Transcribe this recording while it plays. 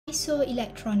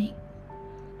Isoelectronic.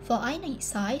 For ionic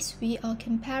size, we are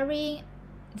comparing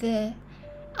the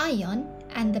ion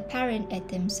and the parent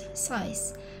atom's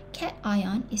size.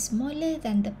 Cation is smaller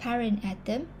than the parent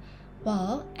atom,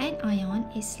 while anion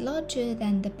is larger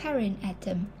than the parent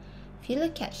atom. If you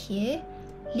look at here,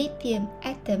 lithium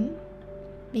atom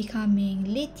becoming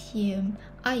lithium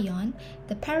ion,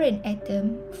 the parent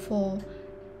atom for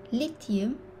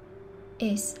lithium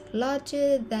is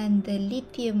larger than the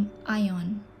lithium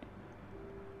ion.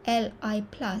 Li+,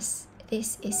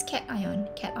 this is cation.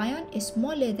 Cation is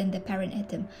smaller than the parent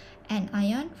atom.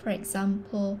 Anion, for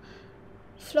example,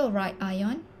 fluoride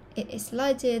ion, it is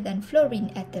larger than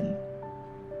fluorine atom.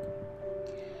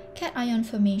 Cation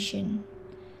formation.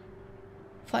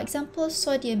 For example,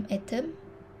 sodium atom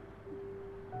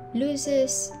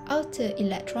loses outer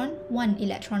electron, one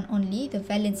electron only, the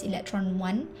valence electron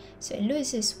 1. So it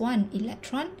loses one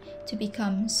electron to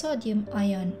become sodium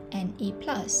ion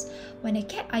Na+. When a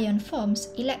cation forms,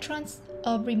 electrons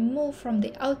are removed from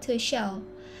the outer shell.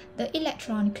 The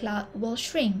electron cloud will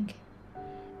shrink.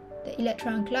 The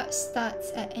electron cloud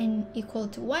starts at n equal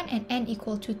to 1 and n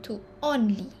equal to 2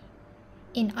 only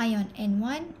in ion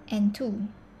N1 and 2.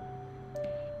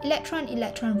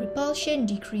 Electron-electron repulsion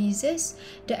decreases,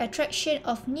 the attraction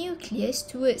of nucleus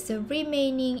towards the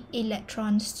remaining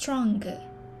electron stronger,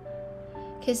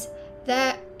 because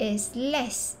there is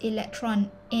less electron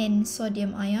in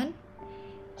sodium ion.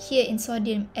 Here in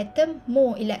sodium atom,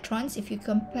 more electrons. If you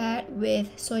compare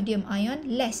with sodium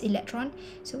ion, less electron.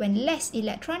 So when less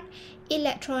electron,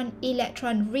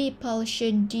 electron-electron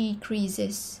repulsion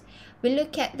decreases. We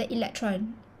look at the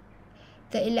electron.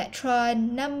 The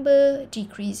electron number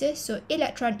decreases, so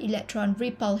electron-electron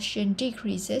repulsion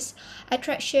decreases.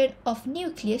 Attraction of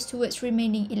nucleus towards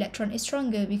remaining electron is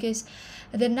stronger because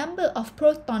the number of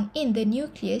proton in the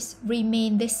nucleus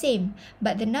remain the same,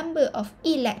 but the number of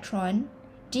electron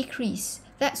decrease.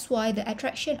 That's why the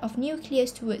attraction of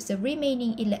nucleus towards the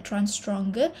remaining electron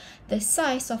stronger, the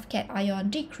size of cation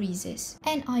decreases.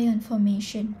 Anion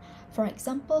formation. For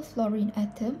example, fluorine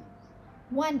atom,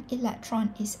 one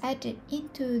electron is added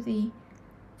into the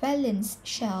valence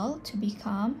shell to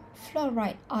become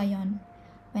fluoride ion.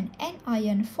 When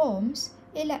anion forms,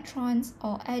 electrons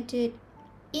are added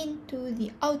into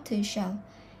the outer shell.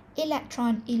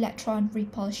 Electron-electron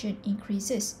repulsion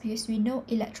increases because we know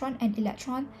electron and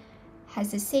electron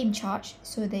has the same charge,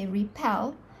 so they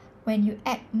repel when you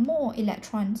add more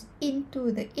electrons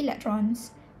into the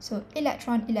electrons. So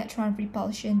electron-electron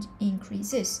repulsion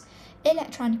increases.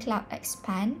 Electron cloud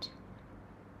expand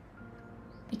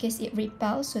because it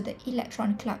repels, so the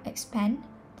electron cloud expand.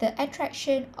 The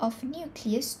attraction of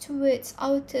nucleus towards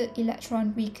outer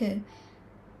electron weaker.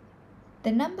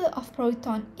 The number of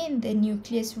proton in the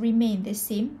nucleus remain the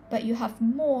same, but you have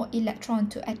more electron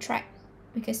to attract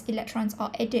because electrons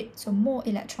are added, so more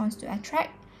electrons to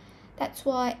attract. That's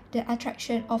why the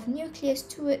attraction of nucleus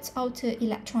towards outer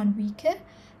electron weaker.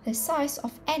 The size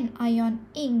of anion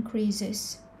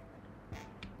increases.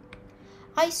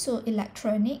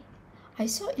 Isoelectronic.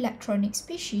 Isoelectronic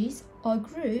species are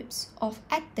groups of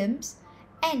atoms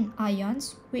and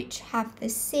ions which have the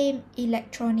same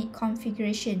electronic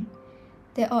configuration.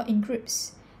 They are in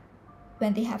groups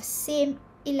when they have same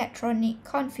electronic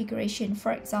configuration.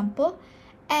 For example,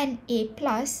 Na+,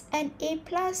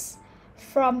 Na+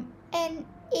 from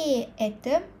Na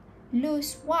atom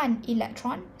lose one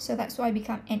electron, so that's why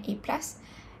become Na+.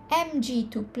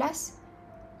 Mg2+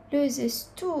 loses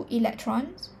 2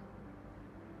 electrons.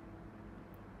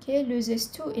 Okay, loses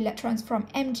 2 electrons from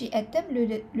Mg atom,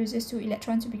 loses 2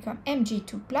 electrons to become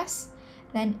Mg2+.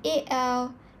 Then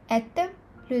Al atom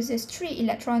loses 3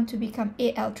 electrons to become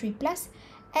Al3+.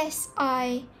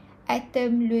 Si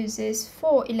atom loses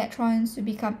 4 electrons to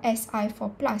become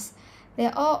Si4+. They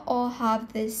all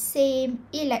have the same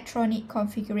electronic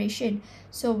configuration,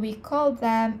 so we call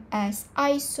them as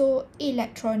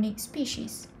isoelectronic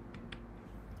species.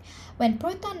 When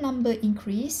proton number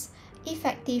increase,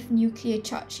 effective nuclear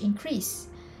charge increase.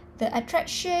 The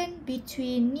attraction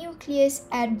between nucleus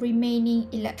and remaining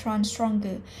electron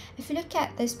stronger. If you look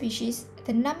at the species,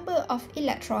 the number of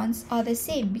electrons are the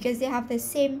same because they have the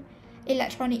same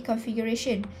electronic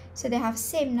configuration, so they have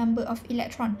same number of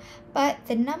electron, but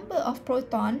the number of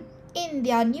proton in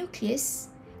their nucleus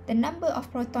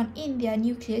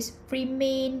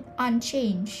remain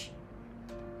unchanged.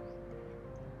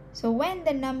 So when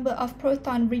the number of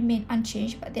proton remain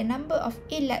unchanged but the number of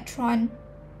electron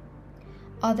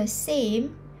are the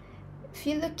same, if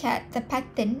you look at the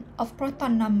pattern of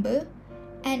proton number,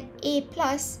 and A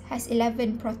plus has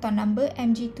 11 proton number,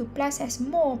 Mg2 plus has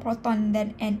more proton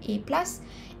than Na plus,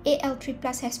 Al3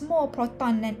 plus has more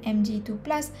proton than Mg2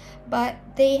 plus, but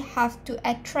they have to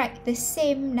attract the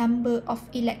same number of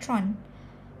electron.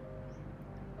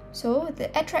 So the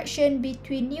attraction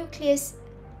between nucleus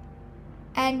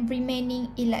and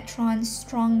remaining electrons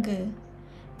stronger.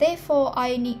 Therefore,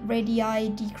 ionic radii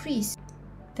decrease.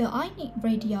 The ionic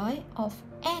radii of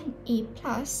Na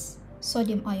plus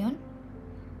sodium ion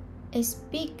is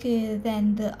bigger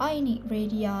than the ionic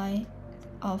radii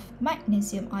of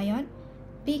magnesium ion,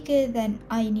 bigger than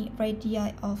ionic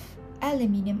radii of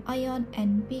aluminium ion,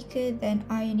 and bigger than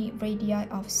ionic radii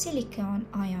of silicon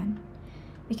ion,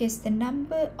 because the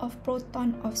number of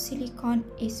proton of silicon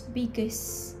is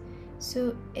biggest,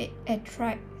 so it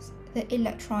attracts the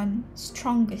electron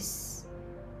strongest,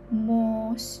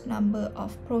 most number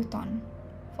of proton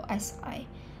for Si,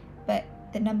 but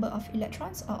the number of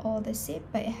electrons are all the same,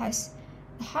 but it has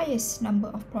the highest number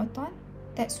of proton.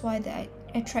 That's why the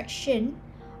attraction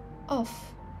of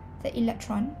the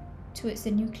electron towards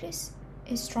the nucleus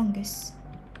is strongest.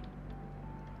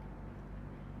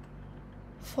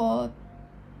 For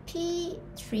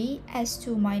P3,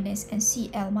 S2 minus and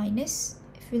Cl minus,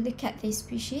 if we look at this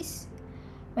species,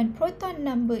 when proton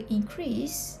number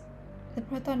increase,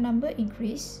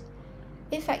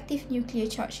 effective nuclear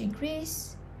charge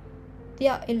increase,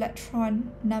 their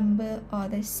electron number are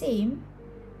the same,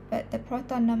 but the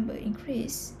proton number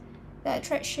increase, the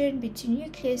attraction between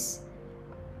nucleus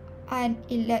and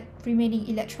remaining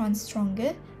electrons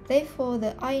stronger, therefore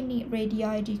the ionic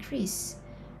radii decrease.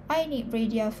 Ionic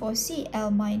radii for Cl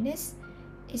minus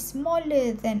is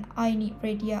smaller than ionic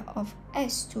radii of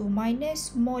S2 minus,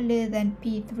 smaller than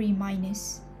P3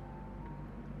 minus.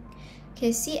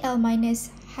 Okay, Cl minus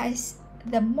has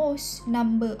the most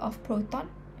number of proton.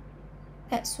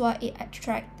 That's why it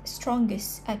attract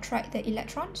the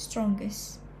electron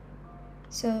strongest.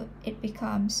 So it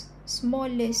becomes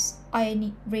smallest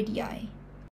ionic radii.